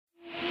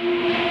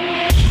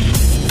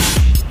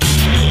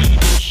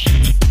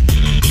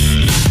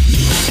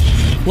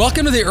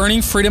Welcome to the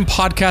Earning Freedom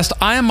Podcast.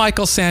 I am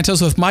Michael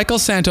Santos with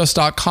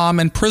michaelsantos.com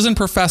and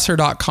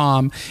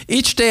prisonprofessor.com.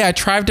 Each day I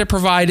try to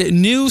provide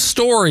new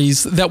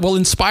stories that will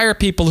inspire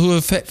people who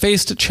have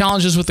faced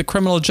challenges with the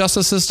criminal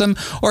justice system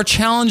or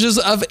challenges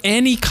of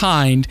any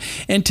kind.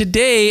 And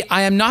today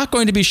I am not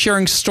going to be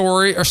sharing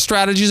story or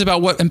strategies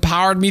about what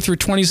empowered me through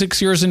 26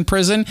 years in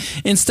prison.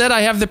 Instead,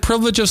 I have the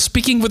privilege of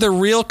speaking with a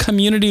real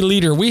community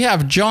leader. We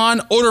have John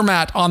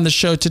Odermatt on the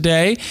show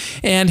today,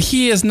 and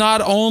he is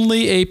not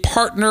only a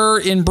partner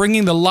in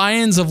bringing the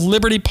Lions of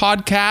Liberty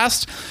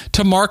podcast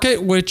to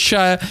market, which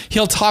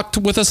he'll talk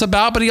with us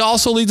about, but he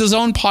also leads his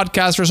own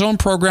podcast or his own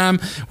program,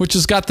 which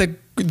has got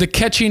the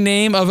catchy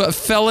name of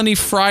Felony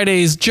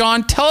Fridays.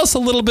 John, tell us a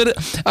little bit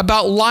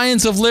about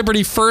Lions of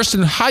Liberty first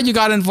and how you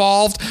got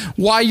involved,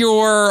 why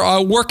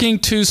you're working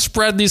to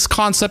spread this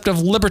concept of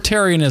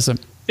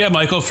libertarianism. Yeah,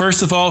 Michael,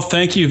 first of all,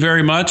 thank you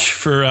very much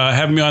for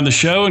having me on the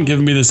show and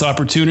giving me this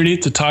opportunity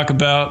to talk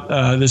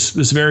about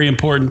this very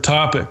important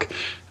topic.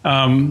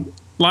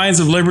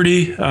 Lions of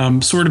Liberty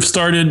sort of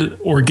started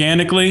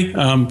organically.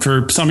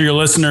 For some of your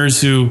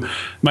listeners who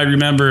might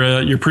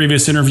remember your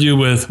previous interview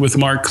with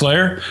Mark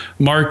Clare,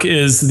 Mark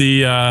is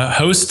the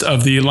host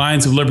of the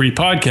Lions of Liberty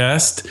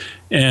podcast.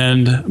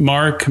 And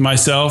Mark,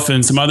 myself,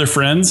 and some other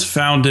friends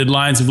founded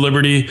Lions of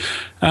Liberty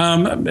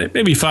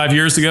maybe 5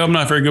 years ago. I'm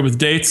not very good with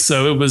dates,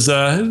 so it was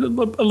a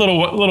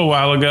little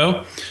while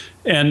ago.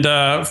 And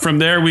from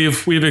there,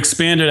 we've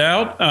expanded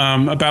out.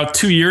 About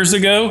 2 years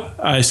ago,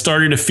 I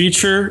started a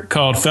feature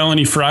called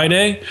Felony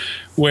Friday,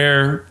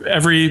 where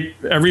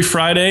every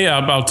Friday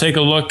I'll take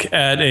a look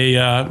at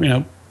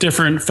a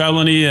different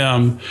felony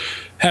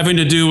having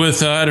to do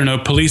with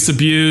police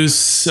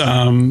abuse,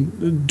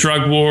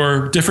 drug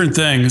war, different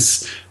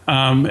things,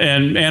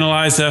 and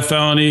analyze that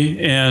felony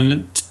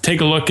and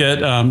take a look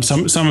at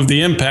some of the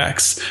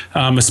impacts.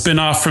 A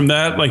spinoff from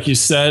that, like you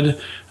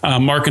said.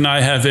 Mark and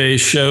I have a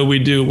show we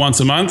do once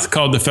a month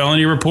called The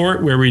Felony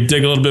Report, where we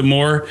dig a little bit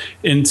more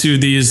into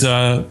these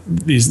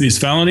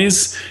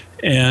felonies,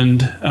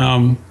 and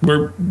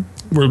we're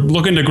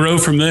looking to grow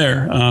from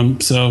there.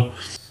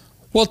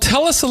 Well,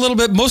 tell us a little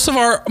bit. Most of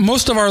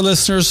our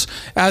listeners,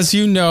 as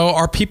you know,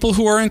 are people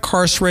who are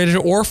incarcerated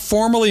or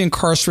formerly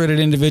incarcerated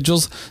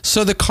individuals.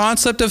 So the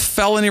concept of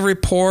Felony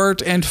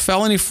Report and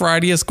Felony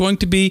Friday is going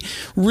to be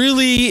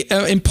really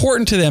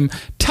important to them.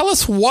 Tell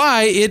us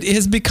why it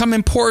has become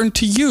important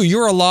to you.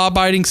 You're a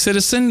law-abiding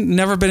citizen,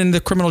 never been in the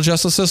criminal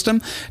justice system.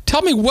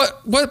 Tell me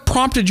what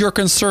prompted your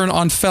concern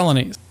on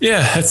felonies.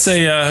 Yeah, that's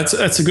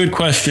a good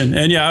question,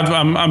 and yeah,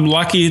 I'm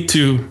lucky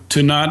to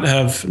not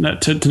have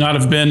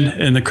been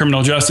in the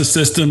criminal justice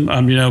system.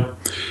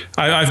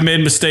 I've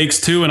made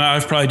mistakes too, and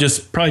I've probably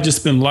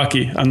just been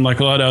lucky, unlike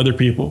a lot of other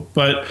people.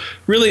 But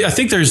really, I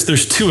think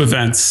there's two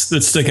events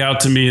that stick out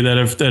to me that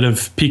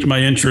have piqued my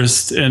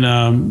interest in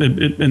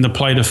the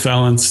plight of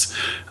felons.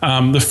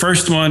 The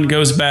first one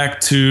goes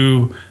back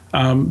to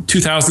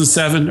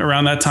 2007,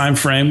 around that time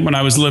frame, when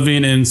I was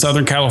living in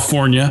Southern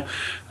California.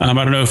 I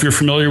don't know if you're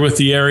familiar with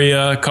the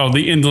area called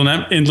the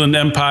Inland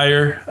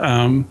Empire.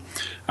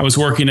 I was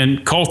working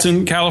in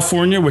Colton,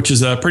 California, which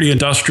is a pretty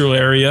industrial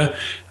area,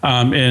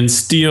 in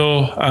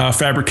steel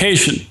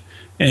fabrication.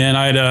 And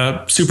I had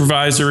a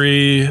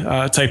supervisory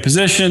type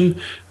position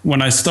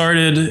when I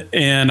started,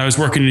 and I was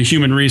working in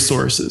human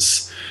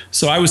resources.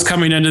 So I was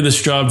coming into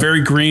this job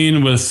very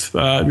green with,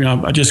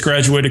 I just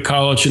graduated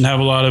college and have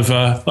a lot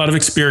of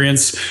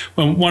experience.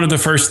 One of the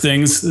first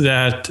things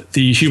that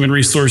the human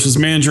resources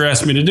manager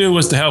asked me to do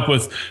was to help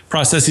with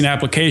processing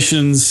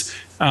applications,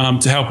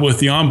 to help with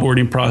the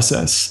onboarding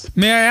process.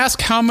 May I ask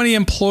how many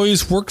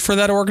employees worked for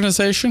that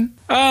organization?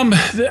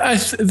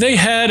 They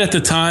had at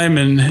the time,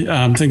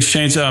 and things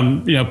changed,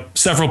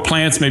 several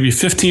plants, maybe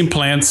 15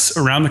 plants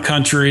around the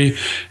country.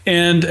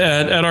 And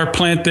at our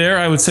plant there,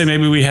 I would say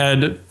maybe we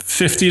had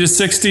 50 to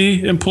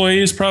 60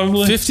 employees,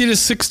 probably. 50 to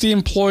 60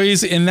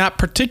 employees in that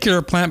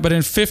particular plant, but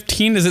in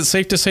 15, is it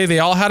safe to say they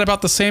all had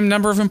about the same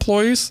number of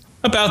employees?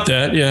 About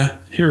that, yeah,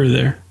 here or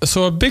there.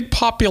 So a big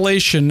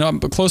population,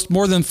 close to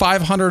more than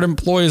 500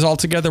 employees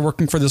altogether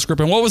working for this group.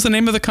 And what was the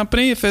name of the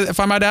company, if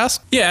I might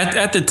ask? Yeah,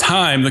 at the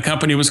time, the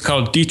company was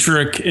called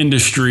Dietrich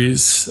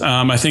Industries.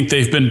 I think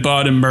they've been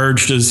bought and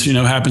merged, as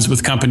happens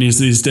with companies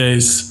these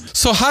days.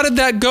 So how did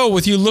that go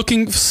with you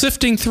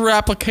sifting through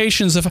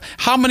applications?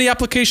 How many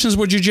applications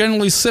would you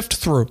generally sift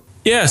through?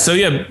 Yeah,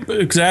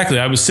 exactly.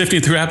 I was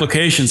sifting through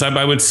applications.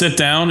 I would sit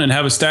down and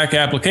have a stack of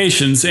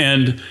applications,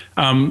 and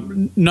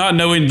not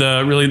knowing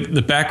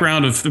the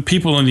background of the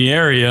people in the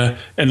area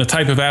and the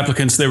type of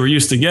applicants they were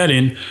used to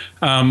getting,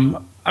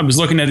 I was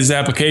looking at these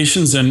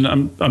applications, and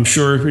I'm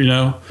sure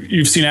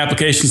you've seen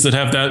applications that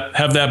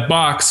have that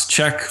box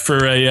check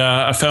for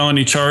a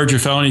felony charge or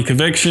felony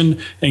conviction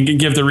and can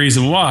give the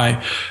reason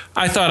why.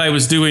 I thought I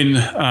was doing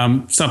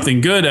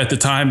something good at the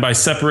time by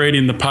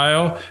separating the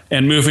pile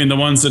and moving the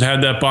ones that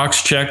had that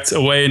box checked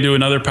away into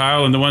another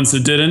pile, and the ones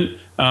that didn't,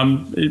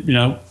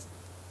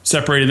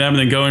 separating them and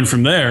then going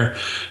from there.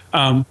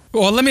 Well,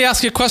 let me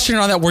ask you a question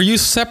on that. Were you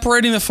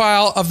separating the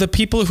file of the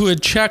people who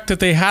had checked that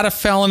they had a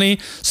felony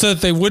so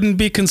that they wouldn't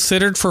be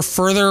considered for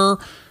further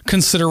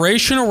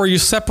consideration, or were you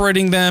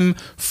separating them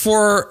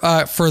for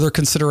further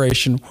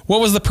consideration? What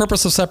was the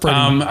purpose of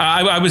separating them?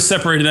 I was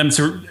separating them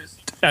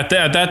at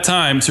that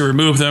time to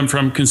remove them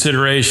from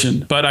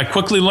consideration. But I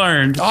quickly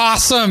learned.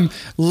 Awesome.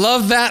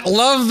 Love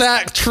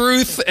that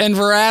truth and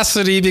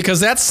veracity,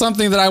 because that's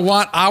something that I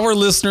want our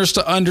listeners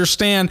to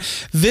understand.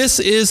 This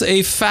is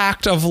a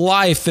fact of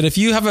life, that if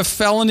you have a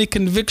felony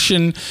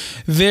conviction,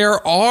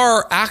 there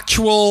are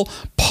actual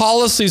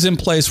policies in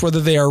place, whether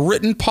they are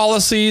written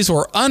policies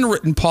or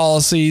unwritten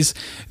policies,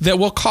 that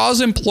will cause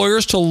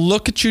employers to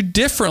look at you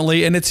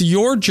differently. And it's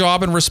your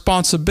job and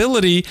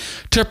responsibility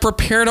to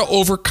prepare to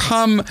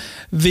overcome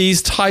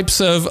these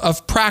types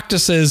of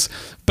practices.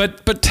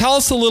 But tell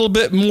us a little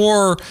bit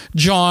more,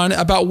 John,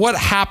 about what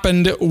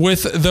happened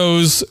with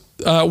those,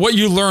 what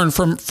you learned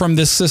from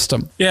this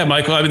system. Yeah,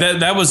 Michael. I mean,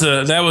 that was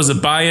a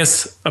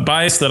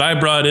bias that I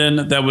brought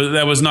in that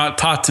was not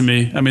taught to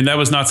me. I mean, that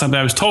was not something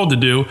I was told to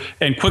do.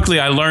 And quickly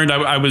I learned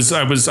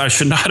I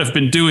should not have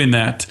been doing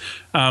that.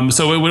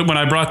 So when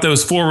I brought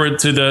those forward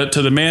to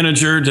the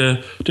manager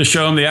to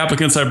show him the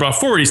applicants I brought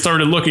forward, he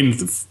started looking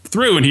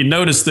through, and he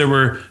noticed there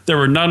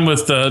were none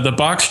with the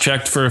box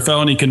checked for a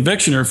felony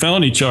conviction or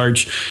felony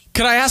charge.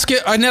 Could I ask you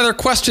another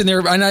question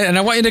there? And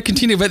I want you to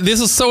continue, but this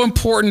is so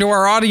important to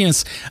our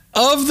audience.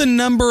 Of the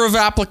number of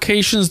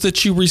applications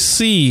that you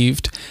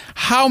received,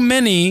 how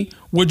many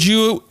would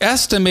you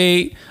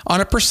estimate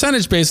on a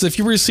percentage basis? If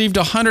you received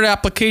 100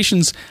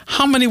 applications,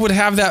 how many would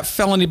have that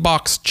felony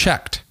box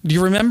checked? Do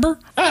you remember?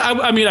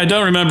 I mean, I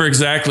don't remember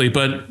exactly,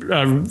 but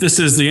this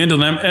is the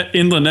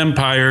Inland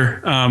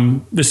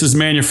Empire. This is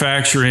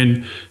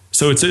manufacturing.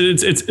 So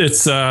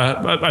it's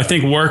I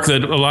think work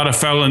that a lot of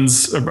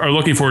felons are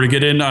looking for to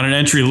get in on an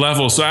entry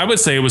level. So I would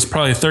say it was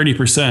probably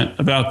 30%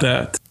 about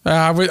that.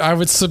 I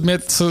would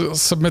submit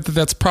that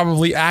that's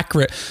probably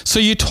accurate. So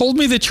you told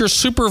me that your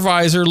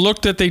supervisor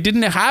looked at, they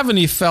didn't have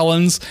any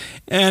felons,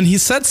 and he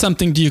said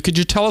something to you. Could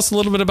you tell us a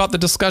little bit about the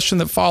discussion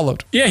that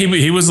followed? Yeah,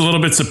 he was a little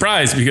bit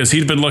surprised, because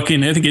he'd been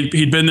looking. I think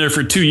he'd been there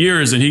for 2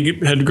 years, and he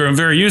had grown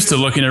very used to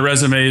looking at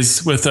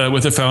resumes with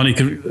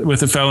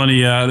the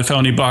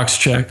felony box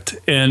checked.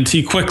 And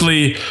he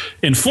quickly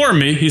informed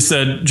me. He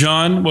said,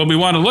 "John, what we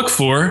want to look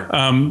for,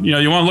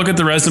 you want to look at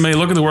the resume,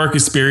 look at the work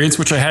experience,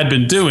 which I had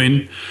been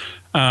doing."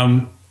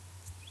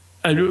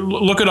 I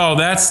look at all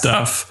that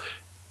stuff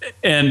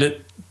and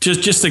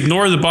just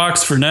ignore the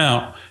box for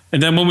now.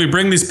 And then when we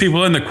bring these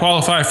people in that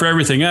qualify for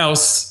everything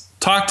else,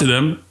 talk to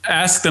them,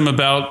 ask them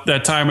about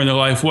that time in their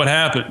life, what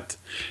happened.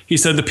 He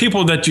said the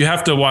people that you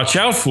have to watch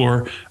out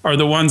for are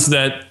the ones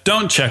that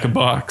don't check a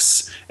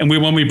box. And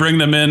when we bring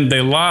them in,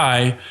 they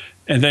lie.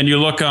 And then you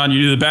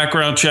do the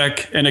background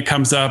check, and it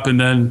comes up, and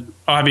then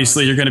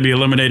obviously you're going to be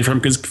eliminated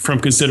from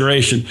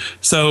consideration.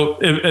 So,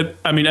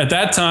 at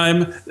that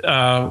time,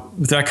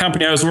 that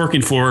company I was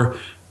working for,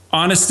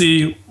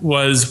 honesty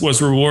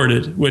was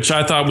rewarded, which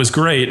I thought was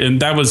great. And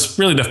that was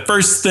really the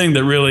first thing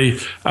that really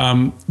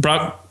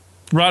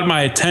brought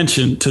my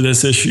attention to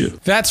this issue.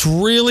 That's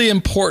really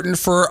important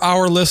for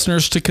our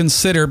listeners to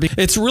consider.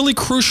 It's really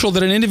crucial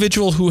that an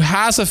individual who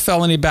has a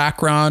felony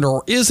background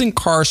or is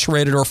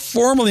incarcerated or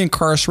formerly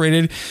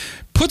incarcerated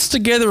puts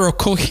together a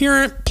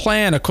coherent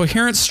plan, a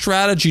coherent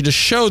strategy to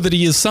show that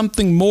he is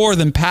something more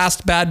than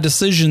past bad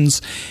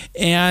decisions.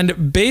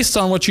 And based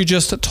on what you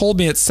just told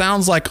me, it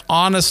sounds like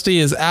honesty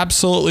is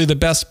absolutely the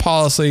best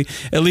policy,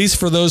 at least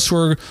for those who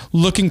are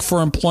looking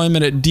for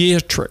employment at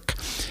Dietrich.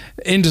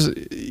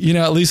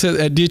 At least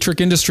at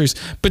Dietrich Industries.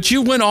 But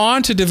you went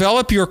on to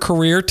develop your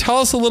career. Tell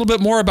us a little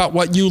bit more about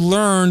what you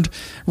learned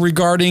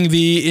regarding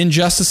the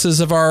injustices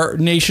of our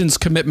nation's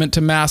commitment to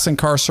mass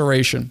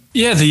incarceration.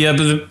 Yeah,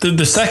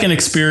 the second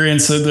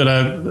experience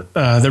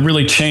that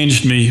really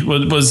changed me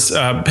was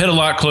hit a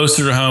lot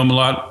closer to home.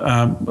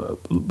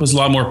 Was a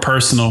lot more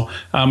personal.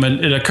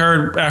 It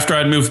occurred after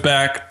I'd moved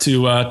back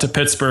to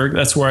Pittsburgh.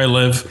 That's where I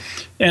live,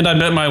 and I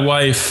met my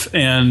wife,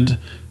 and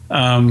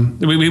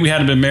we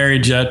hadn't been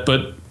married yet,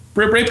 but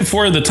right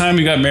before the time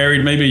we got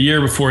married, maybe a year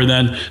before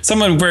then,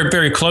 someone very,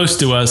 very close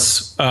to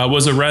us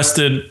was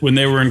arrested when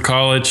they were in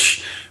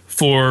college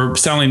for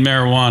selling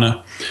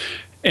marijuana.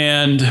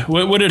 And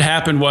what had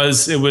happened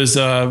was it was,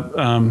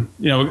 an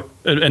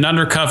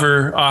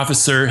undercover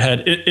officer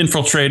had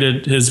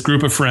infiltrated his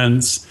group of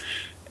friends.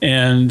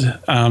 And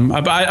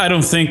I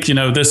don't think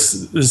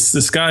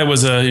this guy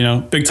was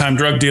a big time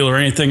drug dealer or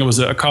anything. It was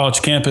a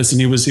college campus,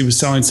 and he was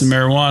selling some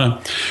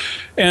marijuana.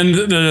 And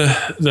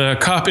the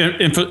cop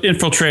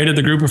infiltrated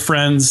the group of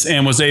friends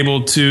and was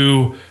able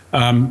to,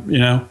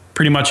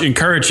 pretty much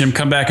encourage him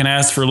come back and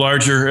ask for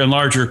larger and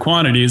larger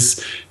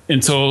quantities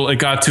until it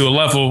got to a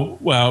level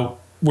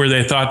where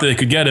they thought they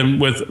could get him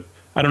with.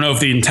 I don't know if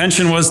the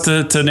intention was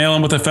to nail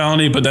him with a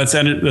felony, but that's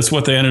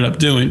what they ended up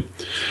doing.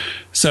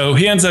 So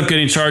he ends up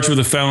getting charged with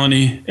a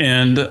felony,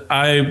 and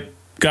I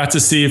got to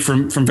see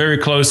from very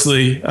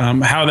closely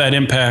how that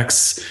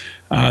impacts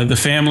the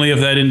family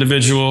of that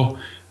individual.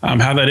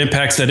 How that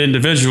impacts that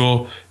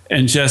individual,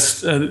 and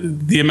just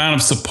the amount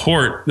of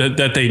support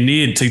that they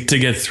need to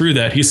get through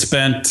that. He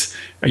spent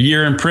a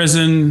year in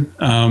prison,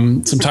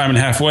 some time in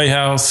halfway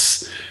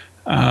house,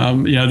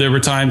 There were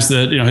times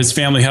that, his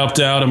family helped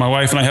out and my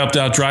wife and I helped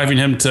out driving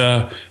him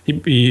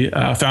he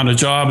found a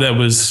job that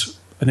was,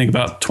 I think,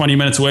 about 20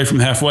 minutes away from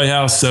the halfway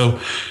house. So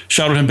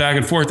shuttled him back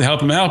and forth to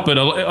help him out. But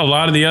a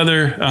lot of the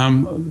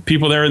other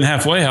people there in the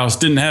halfway house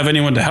didn't have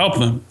anyone to help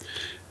them.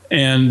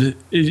 And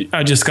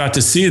I just got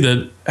to see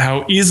that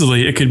how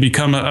easily it could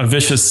become a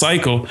vicious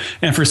cycle.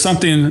 And for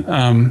something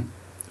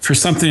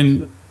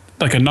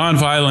like a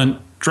nonviolent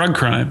drug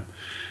crime,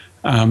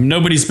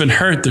 nobody's been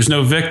hurt. There's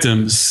no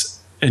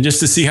victims. And just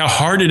to see how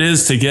hard it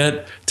is to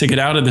get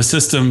out of the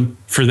system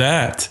for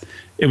that,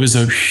 it was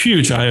a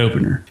huge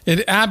eye-opener.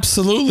 It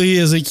absolutely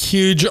is a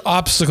huge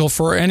obstacle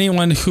for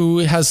anyone who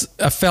has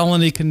a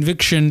felony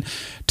conviction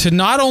to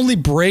not only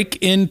break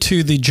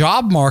into the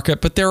job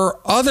market, but there are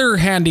other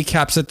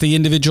handicaps that the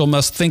individual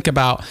must think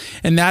about,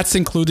 and that's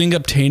including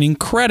obtaining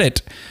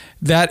credit.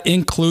 That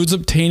includes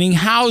obtaining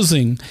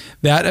housing.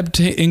 That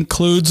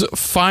includes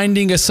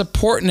finding a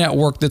support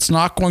network that's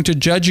not going to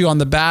judge you on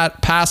the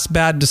past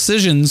bad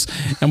decisions.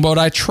 And what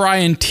I try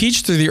and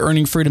teach through the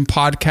Earning Freedom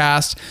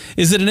podcast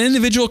is that an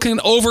individual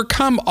can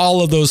overcome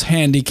all of those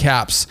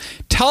handicaps.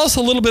 Tell us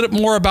a little bit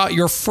more about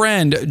your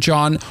friend,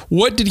 John.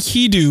 What did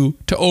he do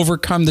to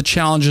overcome the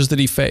challenges that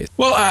he faced?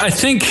 Well, I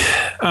think,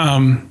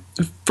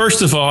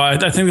 first of all, I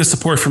think the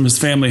support from his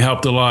family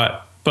helped a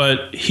lot.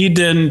 But he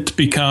didn't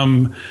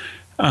become...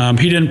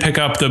 he didn't pick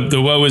up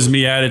the woe is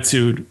me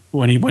attitude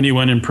when he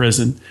went in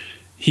prison.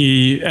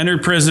 He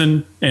entered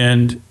prison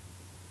and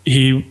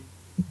he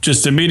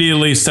just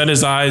immediately set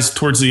his eyes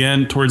towards the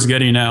end, towards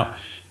getting out.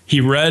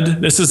 He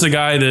read. This is a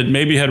guy that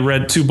maybe had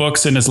read 2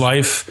 books in his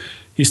life.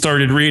 He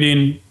started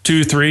reading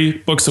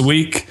 2-3 books a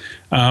week.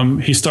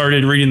 He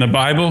started reading the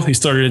Bible. He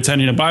started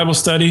attending a Bible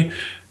study.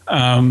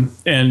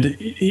 And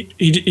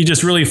he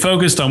just really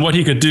focused on what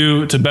he could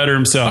do to better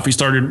himself. He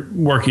started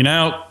working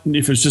out,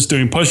 if it was just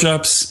doing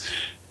push-ups,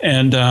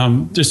 and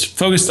just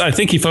focused. I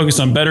think he focused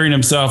on bettering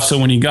himself, so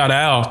when he got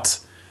out,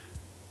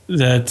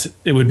 that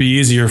it would be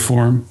easier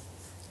for him.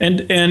 I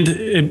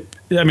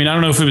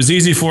don't know if it was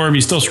easy for him.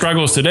 He still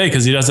struggles today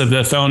because he does have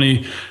that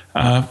felony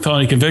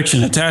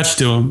conviction attached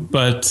to him,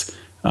 but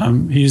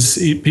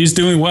he's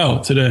doing well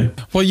today.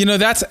 Well,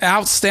 that's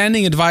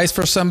outstanding advice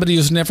for somebody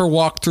who's never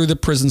walked through the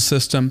prison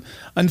system.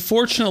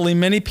 Unfortunately,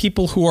 many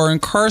people who are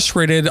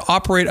incarcerated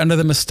operate under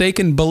the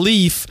mistaken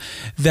belief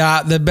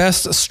that the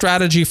best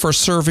strategy for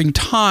serving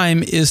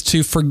time is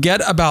to forget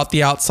about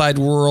the outside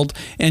world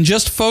and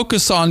just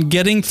focus on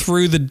getting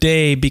through the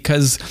day,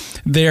 because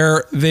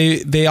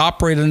they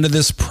operate under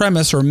this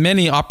premise, or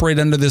many operate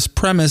under this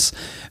premise,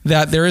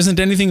 that there isn't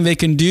anything they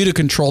can do to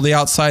control the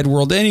outside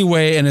world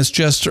anyway, and it's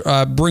just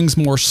brings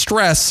more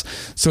stress.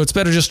 So it's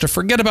better just to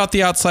forget about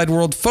the outside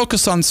world,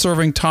 focus on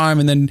serving time,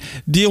 and then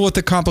deal with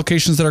the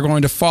complications that are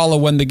going to follow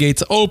when the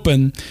gates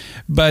open.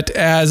 But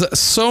as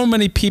so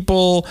many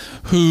people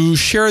who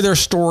share their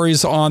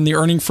stories on the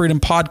Earning Freedom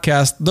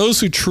podcast, those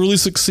who truly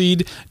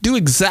succeed do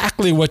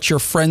exactly what your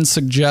friend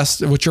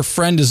suggests, what your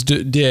friend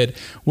did,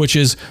 which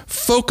is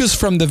focus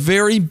from the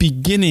very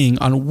beginning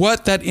on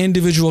what that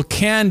individual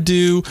can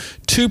do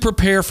to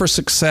prepare for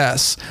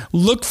success.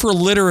 Look for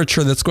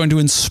literature that's going to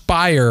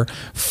inspire.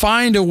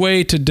 Find a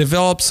way to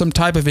develop some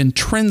type of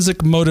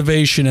intrinsic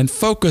motivation and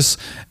focus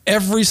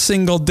every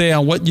single day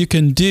on what you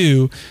can do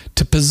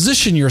to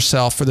position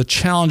yourself for the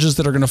challenges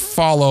that are going to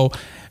follow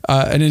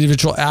an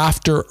individual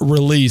after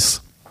release.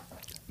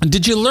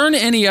 Did you learn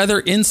any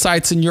other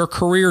insights in your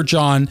career,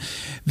 John,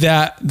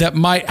 that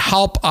might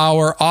help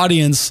our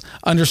audience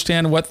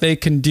understand what they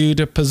can do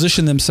to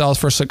position themselves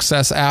for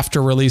success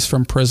after release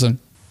from prison?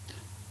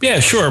 Yeah,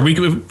 sure. We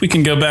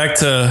can go back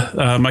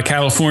to my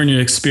California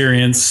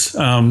experience.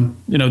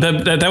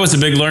 That was a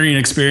big learning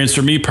experience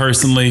for me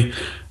personally.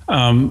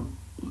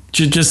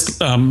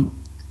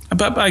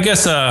 But I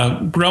guess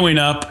growing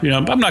up,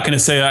 I'm not going to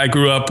say I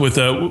grew up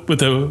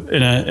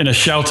in a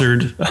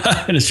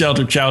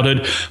sheltered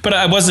childhood, but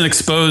I wasn't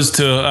exposed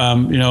to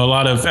a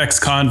lot of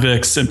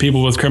ex-convicts and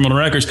people with criminal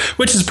records,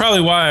 which is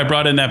probably why I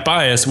brought in that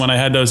bias when I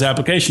had those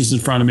applications in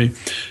front of me.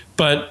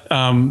 But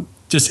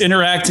just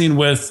interacting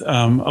with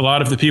a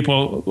lot of the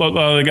people, a lot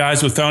of the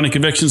guys with felony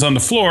convictions on the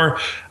floor,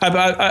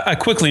 I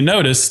quickly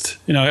noticed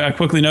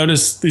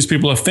these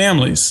people have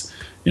families.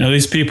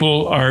 These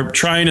people are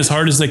trying as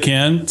hard as they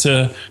can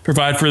to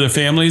provide for their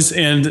families,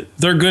 and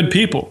they're good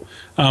people.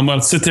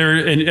 I'll sit there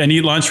and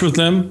eat lunch with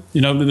them.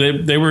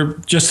 They were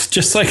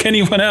just like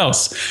anyone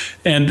else,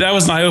 and that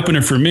was an eye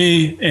opener for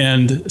me,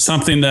 and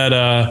something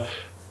that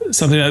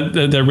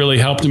really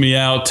helped me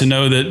out to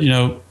know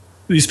that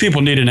these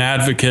people need an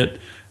advocate.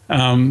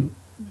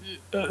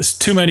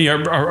 Too many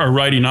are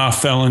writing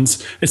off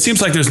felons. It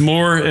seems like there's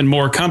more and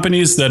more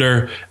companies that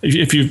are.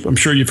 I'm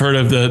sure you've heard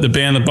of the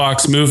ban the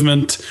box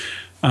movement.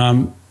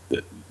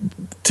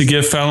 To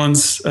give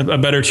felons a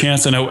better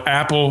chance. I know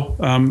Apple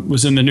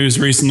was in the news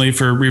recently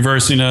for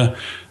reversing a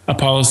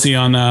policy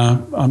on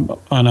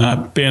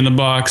ban the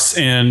box,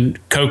 and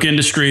Coke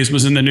Industries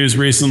was in the news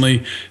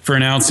recently for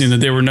announcing that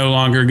they were no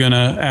longer going to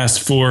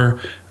ask for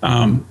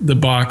the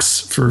box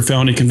for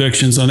felony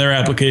convictions on their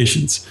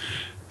applications.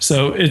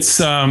 So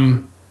it's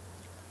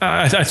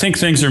I think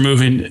things are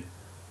moving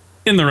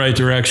in the right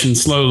direction,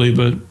 slowly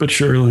but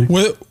surely.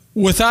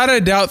 Without a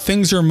doubt,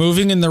 things are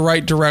moving in the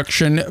right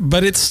direction,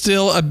 but it's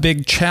still a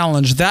big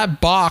challenge.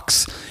 That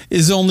box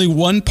is only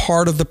one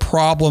part of the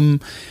problem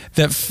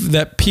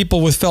that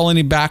people with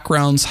felony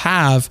backgrounds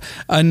have.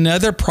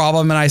 Another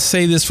problem, and I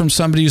say this from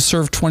somebody who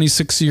served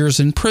 26 years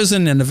in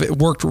prison and have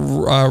worked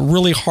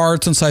really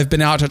hard since I've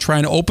been out to try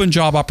and open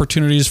job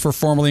opportunities for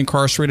formerly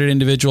incarcerated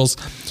individuals,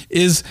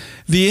 is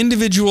the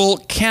individual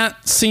can't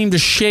seem to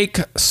shake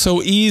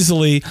so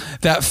easily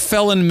that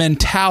felon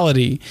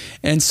mentality.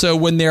 And so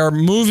when they're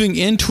moving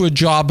into a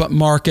job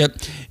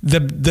market, the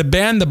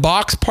ban the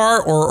box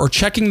part or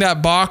checking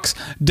that box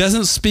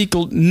doesn't speak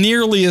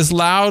nearly as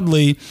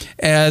loudly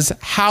as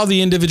how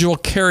the individual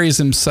carries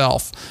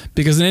himself,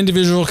 because an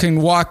individual can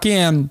walk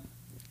in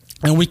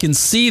and we can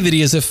see that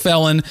he is a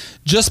felon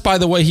just by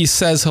the way he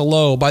says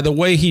hello, by the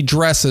way he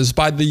dresses,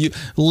 by the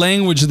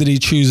language that he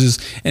chooses.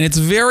 And it's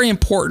very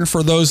important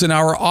for those in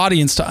our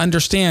audience to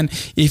understand,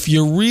 if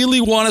you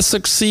really want to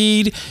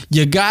succeed,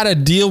 you got to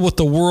deal with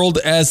the world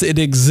as it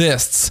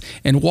exists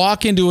and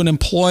walk into an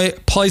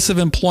place of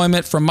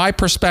employment from my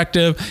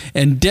perspective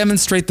and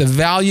demonstrate the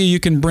value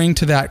you can bring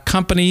to that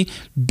company.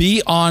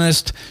 Be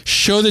honest,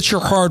 show that you're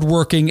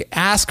hardworking,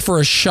 ask for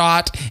a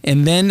shot,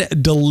 and then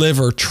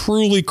deliver.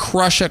 Truly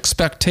crush expectations,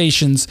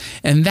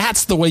 and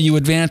that's the way you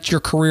advance your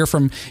career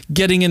from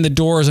getting in the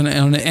doors on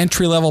an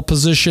entry-level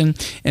position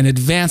and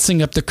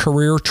advancing up the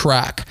career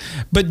track.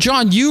 But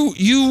John,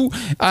 you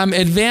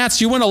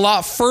advanced. You went a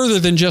lot further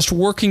than just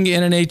working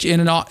in a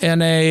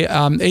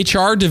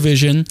HR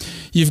division.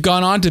 You've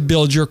gone on to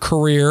build your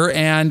career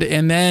and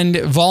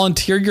then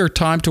volunteer your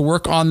time to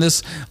work on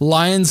this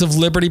Lions of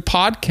Liberty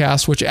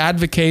podcast, which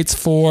advocates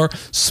for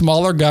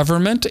smaller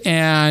government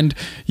and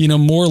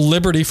more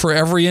liberty for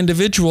every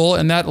individual,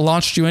 and that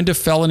launched you into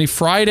Felony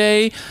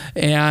Friday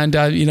and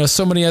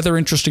so many other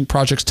interesting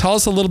projects. Tell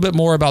us a little bit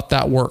more about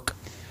that work.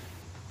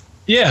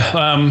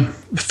 Yeah,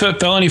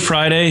 Felony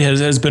Friday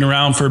has been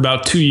around for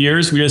about 2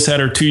 years. We just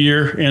had our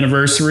 2-year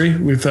anniversary.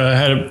 We've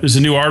there's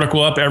a new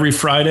article up every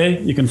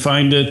Friday. You can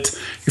find it.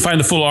 You can find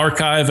the full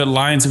archive at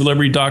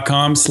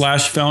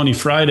lionsofliberty.com/Felony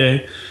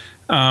Friday.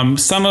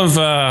 Some of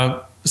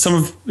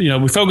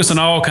we focus on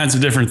all kinds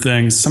of different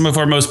things. Some of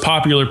our most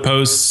popular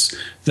posts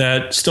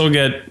that still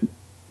get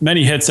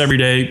many hits every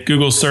day,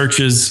 Google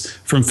searches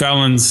from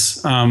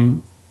felons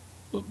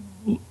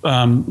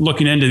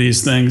looking into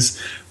these things.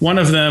 One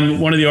of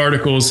the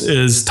articles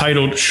is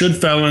titled, "Should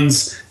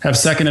Felons Have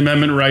Second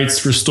Amendment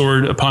Rights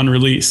Restored Upon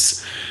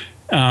Release?"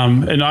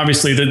 And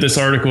obviously this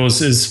article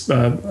is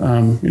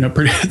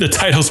the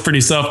title's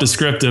pretty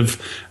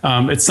self-descriptive.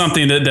 It's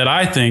something that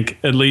I think,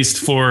 at least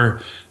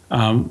for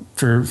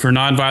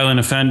nonviolent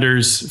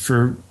offenders,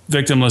 for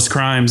victimless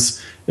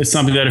crimes, it's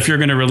something that if you're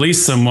going to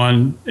release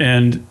someone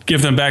and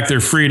give them back their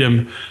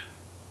freedom,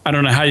 I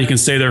don't know how you can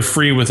say they're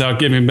free without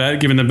giving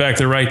them back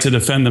the right to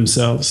defend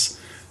themselves.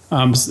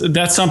 So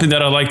that's something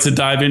that I'd like to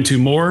dive into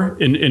more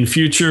in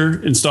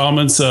future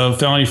installments of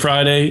Felony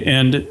Friday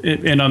and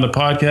on the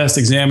podcast,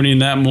 examining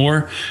that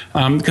more,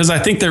 because I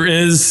think there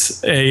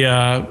is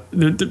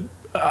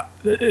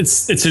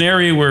it's an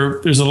area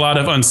where there's a lot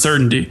of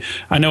uncertainty.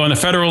 I know on the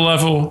federal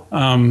level,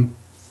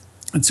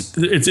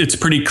 it's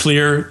pretty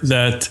clear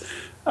that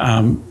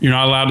you're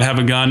not allowed to have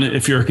a gun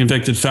if you're a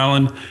convicted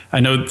felon. I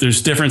know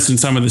there's difference in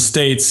some of the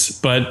states,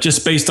 but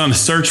just based on the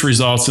search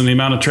results and the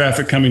amount of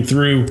traffic coming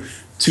through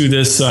to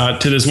this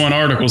one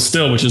article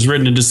still, which is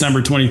written in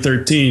December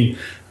 2013,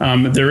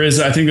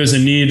 there's a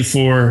need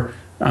for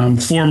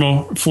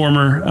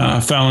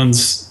former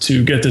felons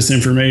to get this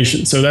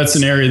information. So that's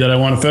an area that I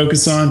want to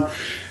focus on.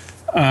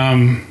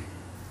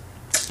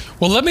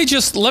 Well, let me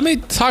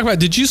talk about.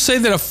 Did you say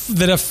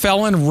that a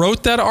felon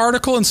wrote that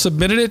article and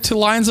submitted it to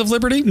Lions of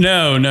Liberty?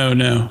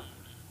 No.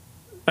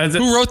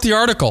 Who wrote the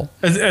article?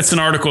 It's an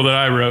article that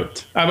I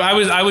wrote.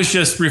 I was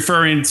just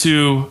referring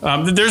to.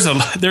 There's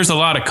a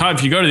lot of.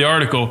 If you go to the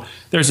article,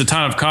 there's a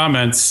ton of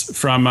comments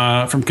from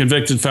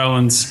convicted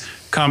felons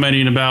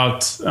commenting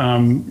about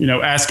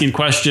asking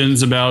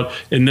questions about,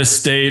 in this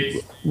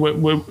state,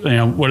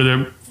 what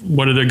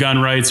are their gun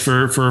rights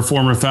for a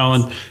former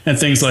felon and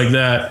things like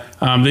that.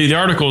 The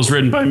article is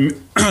written by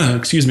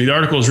The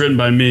article is written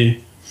by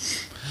me.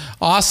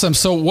 Awesome.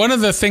 So one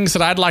of the things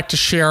that I'd like to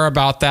share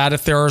about that,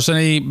 if there's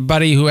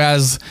anybody who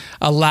has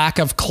a lack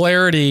of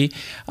clarity,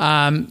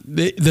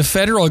 the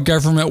federal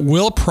government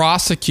will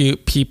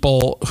prosecute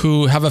people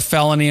who have a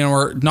felony and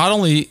are not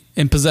only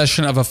in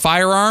possession of a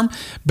firearm,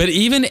 but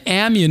even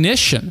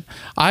ammunition.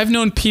 I've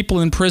known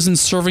people in prison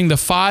serving the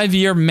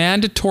 5-year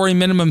mandatory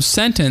minimum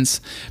sentence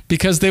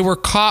because they were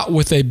caught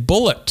with a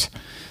bullet.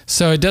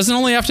 So it doesn't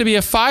only have to be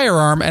a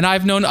firearm. And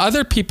I've known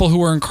other people who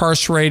were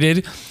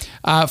incarcerated,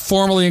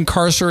 formerly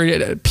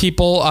incarcerated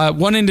people.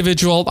 One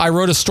individual, I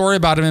wrote a story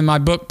about him in my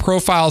book,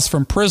 Profiles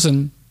from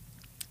Prison.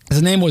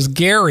 His name was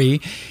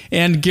Gary,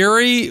 and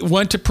Gary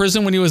went to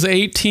prison when he was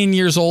 18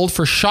 years old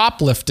for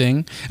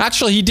shoplifting.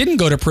 Actually, he didn't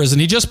go to prison.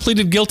 He just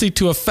pleaded guilty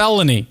to a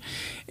felony.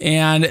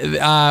 And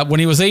when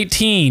he was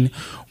 18,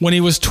 when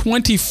he was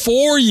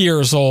 24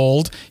 years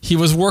old, he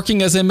was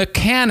working as a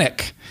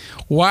mechanic.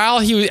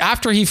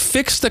 After he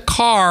fixed the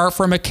car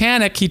for a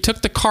mechanic, he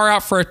took the car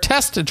out for a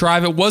test to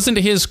drive. It wasn't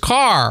his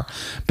car,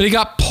 but he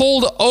got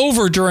pulled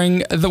over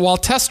while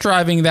test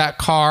driving that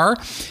car.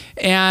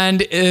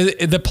 And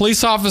the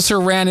police officer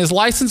ran his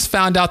license,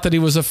 found out that he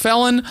was a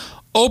felon,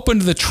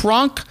 opened the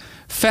trunk,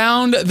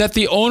 found that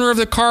the owner of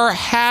the car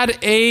had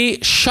a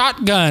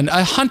shotgun,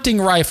 a hunting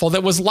rifle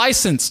that was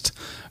licensed,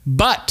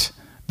 but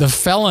the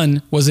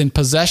felon was in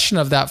possession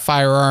of that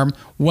firearm,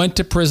 went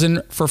to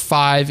prison for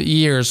 5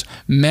 years.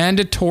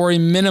 Mandatory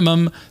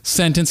minimum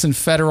sentence in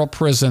federal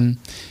prison.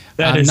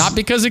 That is not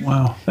because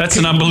wow. That's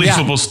an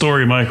unbelievable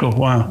story, Michael.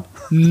 Wow.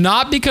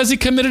 Not because he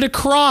committed a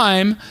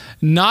crime,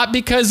 not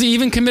because he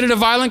even committed a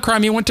violent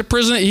crime. He went to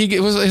prison.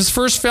 His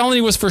first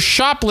felony was for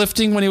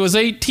shoplifting when he was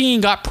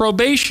 18, got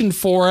probation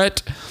for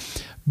it.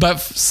 But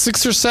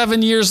 6 or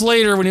 7 years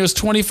later, when he was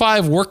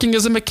 25, working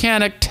as a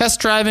mechanic, test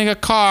driving a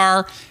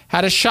car,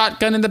 had a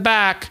shotgun in the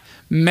back,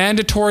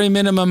 mandatory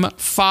minimum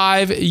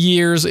 5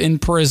 years in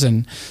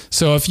prison.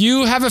 So if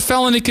you have a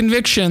felony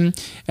conviction,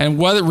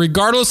 and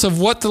regardless of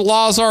what the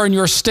laws are in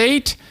your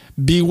state,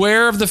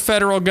 beware of the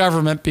federal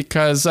government,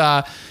 because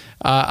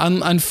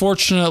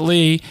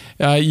unfortunately,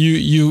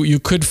 you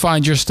could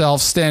find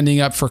yourself standing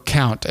up for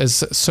count,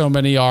 as so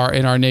many are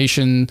in our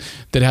nation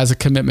that has a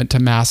commitment to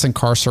mass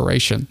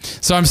incarceration.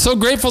 So I'm so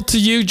grateful to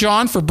you,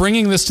 John, for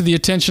bringing this to the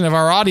attention of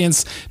our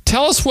audience.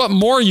 Tell us what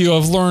more you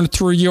have learned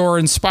through your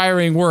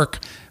inspiring work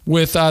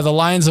with the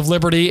Lions of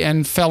Liberty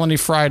and Felony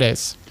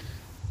Fridays.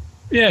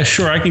 Yeah,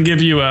 sure. I can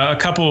give you a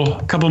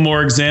couple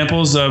more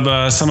examples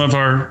of some of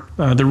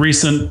the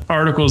recent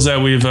articles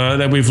that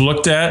we've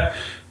looked at.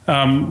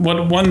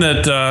 One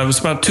that was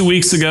about 2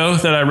 weeks ago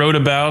that I wrote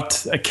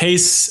about a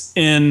case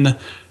in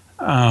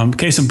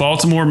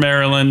Baltimore,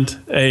 Maryland.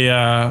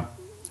 A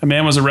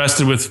man was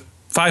arrested with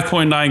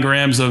 5.9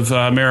 grams of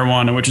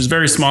marijuana, which is a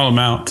very small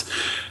amount.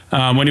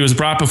 When he was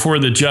brought before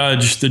the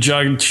judge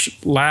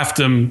laughed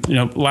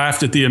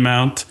at the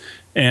amount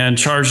and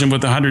charged him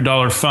with a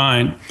 $100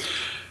 fine.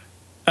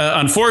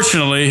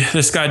 Unfortunately,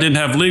 this guy didn't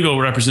have legal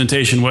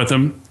representation with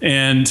him,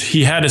 and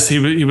he had a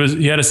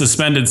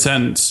suspended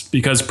sentence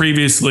because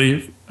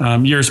previously,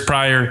 years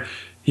prior,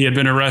 he had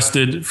been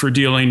arrested for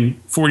dealing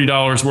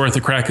 $40 worth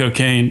of crack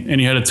cocaine,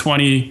 and he had a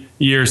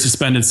 20-year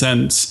suspended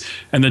sentence.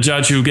 And the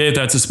judge who gave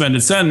that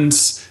suspended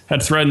sentence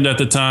had threatened at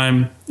the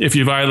time, if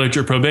you violate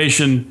your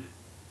probation,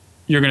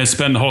 you're going to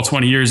spend the whole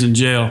 20 years in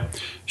jail.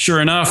 Sure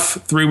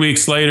enough, 3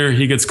 weeks later,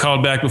 he gets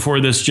called back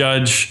before this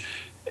judge,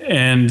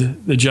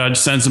 and the judge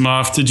sends him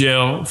off to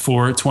jail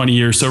for 20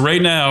 years. So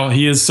right now,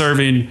 he is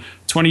serving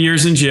 20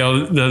 years in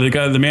jail.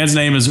 The man's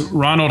name is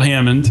Ronald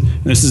Hammond.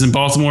 This is in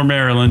Baltimore,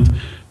 Maryland.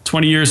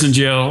 20 years in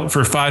jail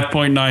for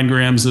 5.9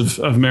 grams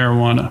of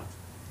marijuana.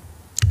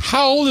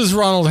 How old is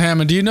Ronald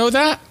Hammond? Do you know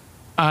that?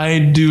 I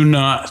do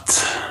not.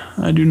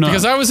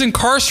 Because I was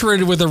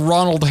incarcerated with a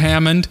Ronald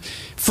Hammond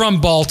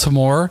from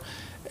Baltimore,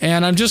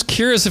 and I'm just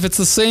curious if it's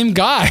the same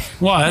guy.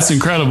 Wow, that's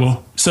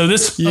incredible. So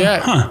this...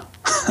 Yeah.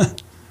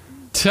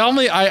 Tell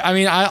me,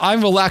 I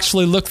will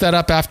actually look that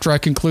up after I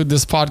conclude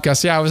this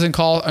podcast. Yeah, I was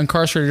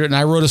incarcerated, and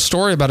I wrote a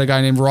story about a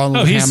guy named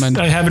Ronald Hammond.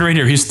 I have it right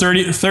here. He's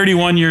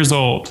 31 years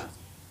old.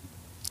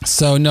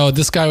 So, no,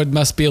 this guy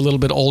must be a little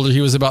bit older. He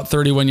was about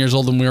 31 years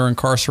old when we were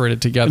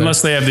incarcerated together.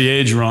 Unless they have the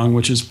age wrong,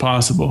 which is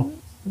possible.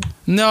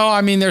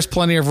 No, there's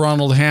plenty of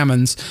Ronald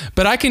Hammonds.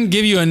 But I can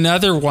give you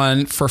another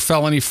one for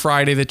Felony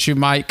Friday that you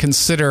might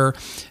consider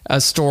a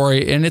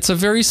story, and it's a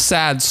very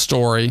sad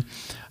story.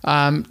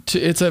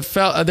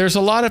 There's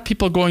a lot of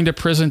people going to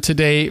prison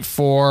today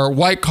for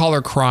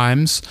white-collar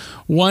crimes.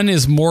 One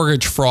is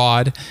mortgage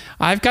fraud.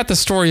 I've got the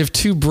story of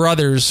two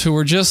brothers who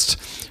were just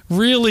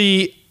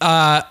really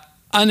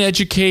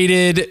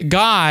uneducated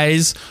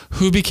guys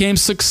who became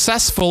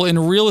successful in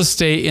real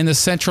estate in the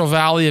Central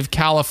Valley of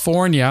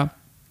California.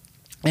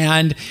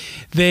 And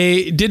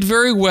they did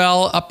very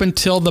well up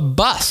until the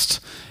bust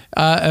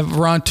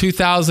around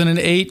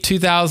 2008,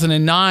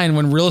 2009,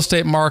 when real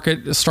estate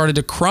market started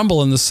to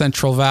crumble in the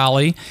Central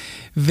Valley.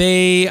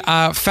 They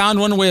found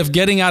one way of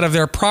getting out of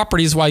their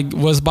properties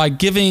was by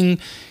giving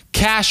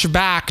cash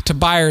back to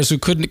buyers who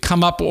couldn't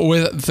come up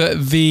with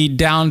the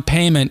down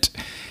payment.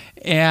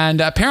 And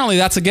apparently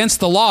that's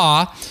against the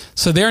law.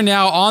 So they're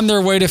now on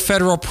their way to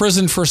federal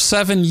prison for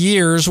 7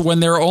 years when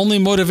their only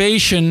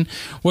motivation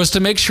was to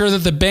make sure that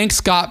the banks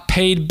got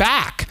paid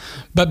back.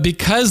 But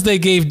because they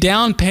gave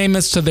down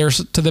payments to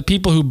the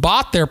people who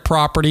bought their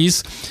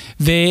properties,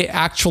 they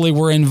actually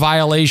were in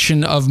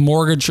violation of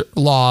mortgage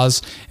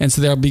laws. And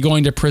so they'll be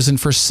going to prison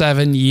for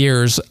 7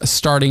 years,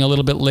 starting a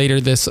little bit later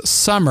this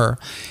summer.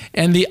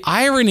 And the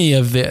irony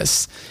of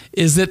this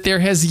is that there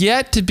has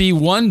yet to be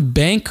one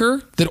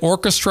banker that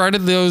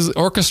orchestrated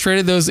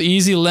those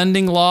easy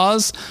lending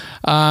laws.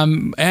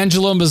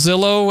 Angelo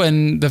Mazzillo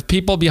and the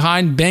people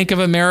behind Bank of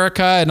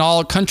America and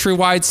all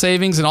Countrywide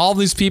Savings and all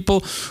these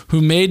people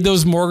who made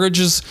those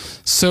mortgages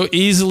so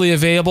easily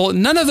available,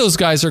 none of those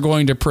guys are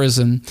going to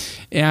prison.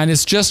 And And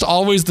it's just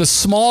always the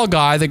small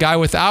guy, the guy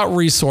without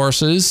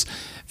resources,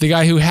 the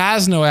guy who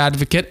has no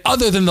advocate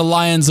other than the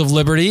Lions of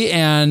Liberty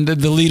and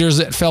the leaders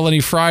at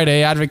Felony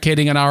Friday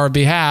advocating on our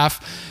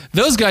behalf.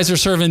 Those guys are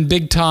serving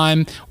big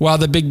time while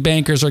the big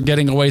bankers are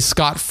getting away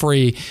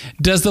scot-free.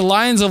 Does the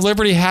Lions of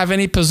Liberty have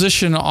any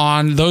position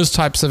on those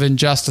types of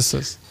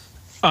injustices?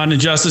 On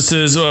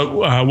injustices,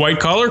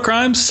 white-collar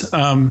crimes?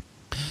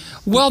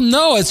 Well,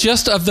 no, it's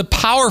just of the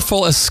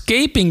powerful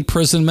escaping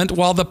imprisonment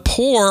while the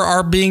poor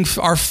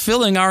are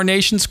filling our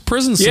nation's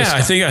prison system.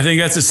 Yeah, I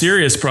think that's a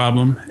serious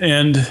problem,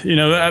 and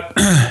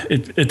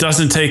it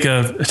doesn't take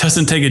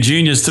a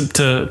genius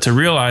to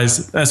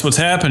realize that's what's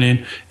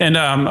happening. And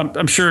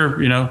I'm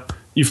sure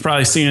you've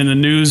probably seen in the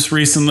news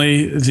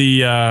recently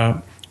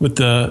with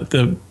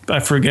the I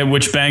forget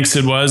which banks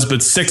it was,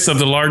 but 6 of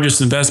the largest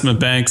investment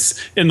banks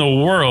in the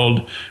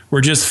world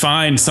were just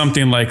fined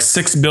something like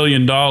 $6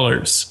 billion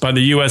by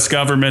the U.S.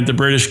 government, the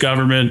British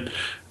government,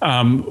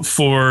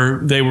 for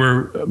they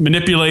were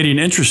manipulating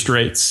interest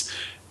rates.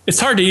 It's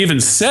hard to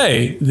even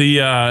say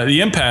the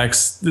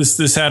impacts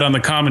this had on the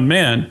common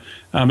man.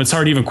 It's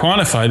hard to even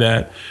quantify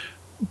that.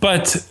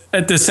 But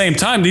at the same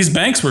time, these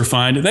banks were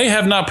fined. They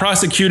have not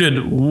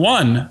prosecuted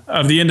one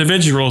of the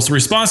individuals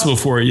responsible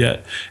for it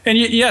yet. And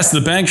yes,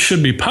 the banks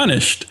should be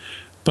punished,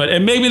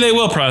 and maybe they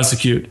will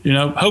prosecute.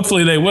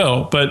 Hopefully they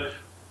will. But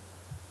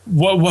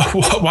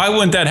why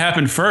wouldn't that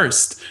happen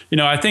first?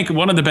 I think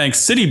one of the banks,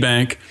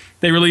 Citibank,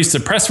 they released a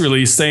press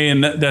release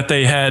saying that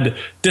they had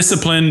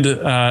disciplined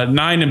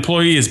 9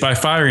 employees by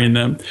firing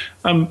them.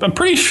 I'm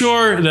pretty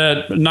sure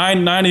that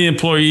nine of the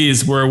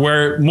employees were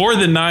aware, more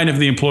than 9 of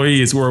the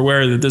employees were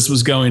aware that this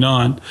was going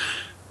on.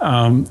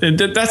 And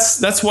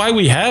that's why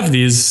we have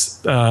these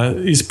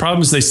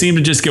problems. They seem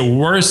to just get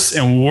worse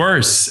and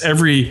worse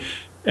every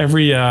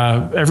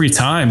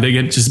time. They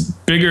get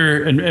just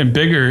bigger and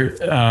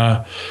bigger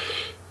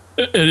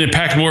and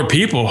impact more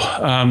people.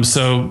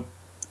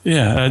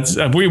 Yeah,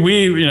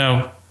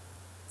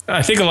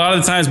 I think a lot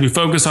of the times we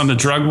focus on the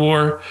drug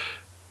war.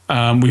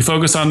 We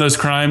focus on those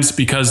crimes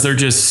because they're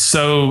just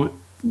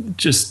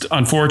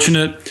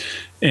unfortunate,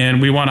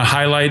 and we want to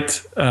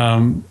highlight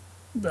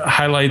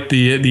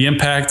the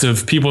impact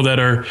of people that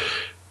are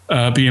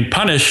being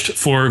punished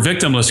for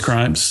victimless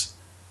crimes.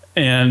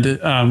 And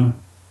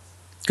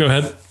go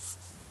ahead.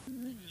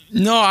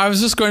 No, I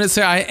was just going to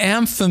say I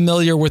am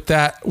familiar with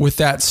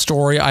that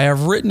story. I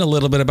have written a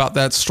little bit about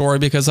that story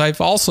because I've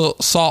also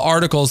saw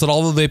articles that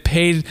although they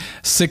paid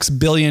 $6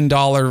 billion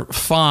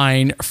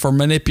fine for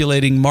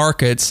manipulating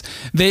markets,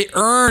 they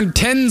earned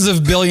tens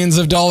of billions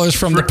of dollars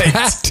from the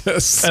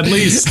practice. At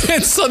least.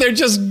 And so they're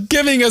just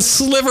giving a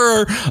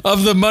sliver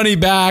of the money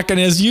back. And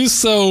as you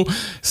so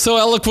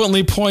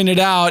eloquently pointed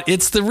out,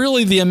 it's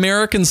really the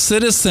American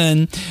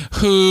citizen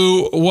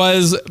who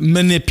was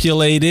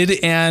manipulated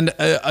and,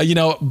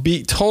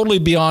 be totally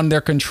beyond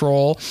their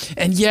control.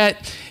 And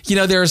yet,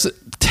 there's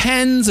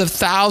tens of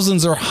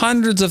thousands or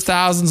hundreds of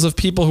thousands of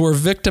people who are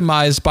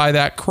victimized by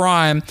that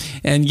crime.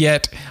 And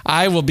yet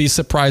I will be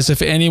surprised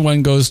if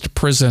anyone goes to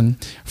prison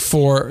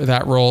for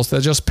that role. So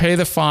they just pay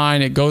the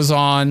fine. It goes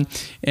on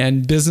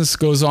and business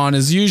goes on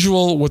as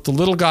usual with the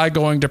little guy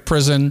going to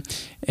prison,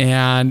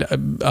 and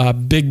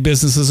big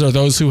businesses or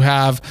those who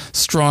have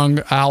strong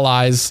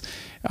allies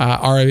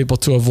are able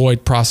to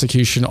avoid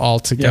prosecution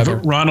altogether.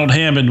 Yeah, Ronald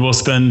Hammond will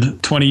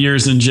spend 20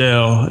 years in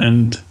jail,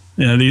 and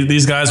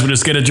these guys would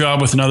just get a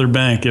job with another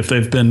bank if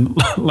they've been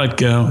let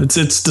go. It's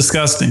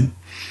disgusting.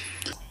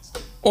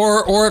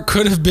 Or it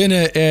could have been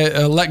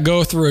a let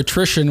go through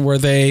attrition where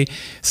they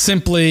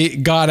simply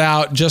got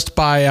out just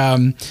by,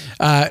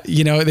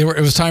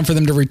 it was time for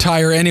them to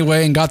retire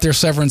anyway and got their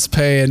severance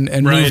pay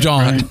and moved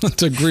on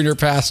to greener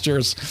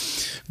pastures.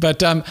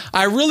 But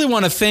I really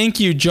want to thank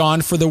you,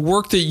 John, for the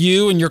work that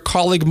you and your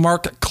colleague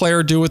Mark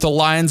Claire do with the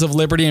Lions of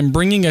Liberty and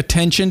bringing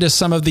attention to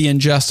some of the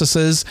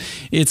injustices.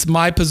 It's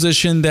my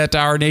position that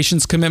our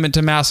nation's commitment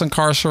to mass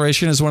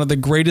incarceration is one of the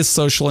greatest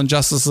social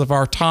injustices of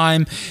our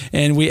time,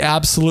 and we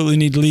absolutely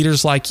need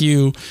leaders like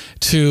you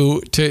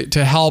to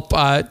help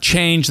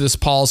change this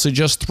policy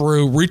just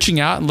through reaching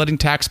out and letting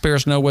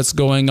taxpayers know what's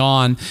going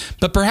on.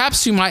 But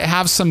perhaps you might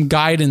have some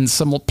guidance,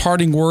 some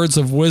parting words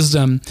of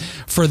wisdom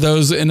for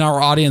those in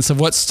our audience of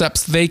what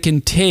steps they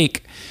can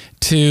take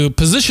to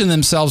position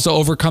themselves to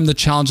overcome the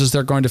challenges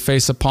they're going to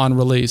face upon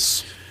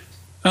release.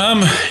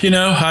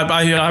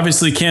 I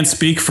obviously can't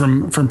speak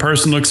from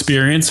personal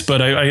experience,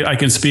 but I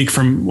can speak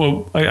from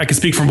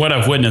what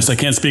I've witnessed. I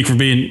can't speak from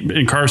being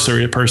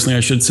incarcerated personally,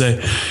 I should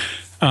say.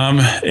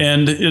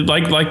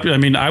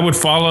 I would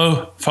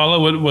follow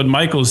what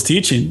Michael is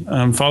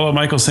teaching, follow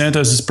Michael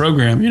Santos's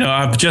program.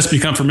 I've just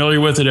become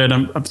familiar with it,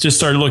 and I've just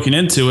started looking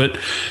into it.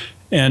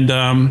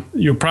 And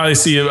you'll probably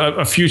see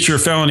a future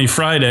Felony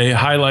Friday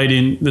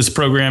highlighting this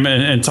program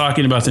and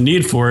talking about the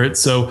need for it.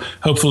 So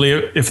hopefully,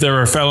 if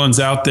there are felons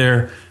out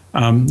there,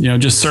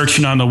 just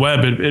searching on the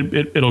web,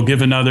 it'll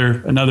give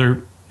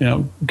another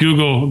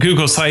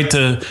Google site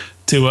to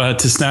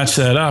snatch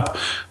that up.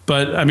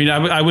 But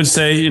I would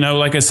say,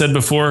 like I said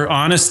before,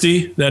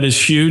 honesty, that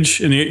is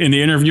huge in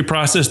the interview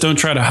process. Don't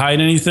try to hide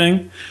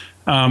anything.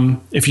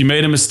 If you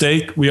made a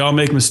mistake, we all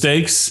make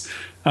mistakes.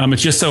 It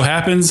just so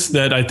happens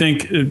that I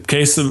think in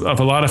case of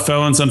a lot of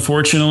felons,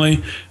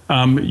 unfortunately,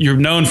 you're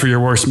known for your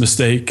worst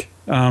mistake.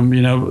 A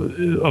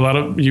lot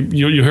of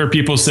you hear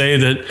people say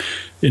that,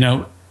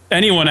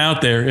 anyone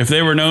out there, if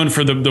they were known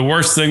for the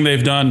worst thing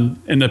they've done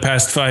in the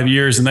past 5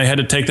 years and they had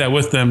to take that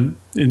with them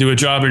into a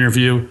job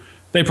interview,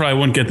 they probably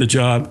wouldn't get the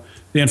job.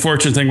 The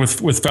unfortunate thing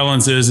with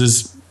felons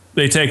is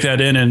they take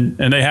that in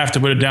and they have to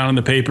put it down on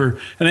the paper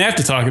and they have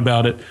to talk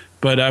about it.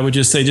 But I would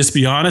just say, just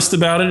be honest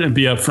about it and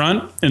be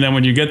upfront. And then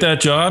when you get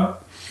that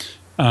job,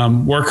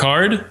 work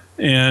hard.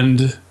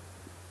 And,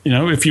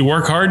 if you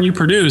work hard and you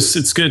produce,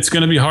 it's going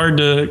to be hard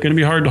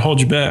to hold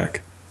you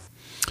back.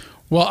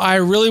 Well, I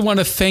really want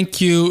to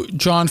thank you,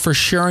 John, for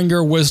sharing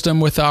your wisdom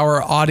with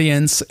our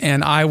audience.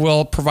 And I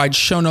will provide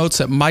show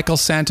notes at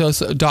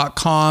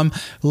michaelsantos.com,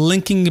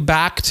 linking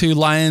back to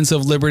Lions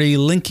of Liberty,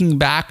 linking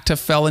back to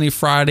Felony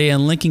Friday,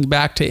 and linking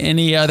back to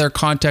any other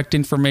contact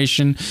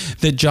information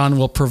that John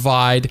will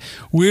provide.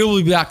 We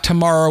will be back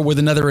tomorrow with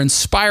another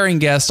inspiring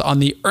guest on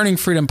the Earning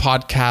Freedom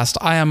podcast.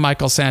 I am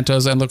Michael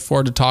Santos and look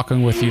forward to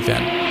talking with you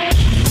then.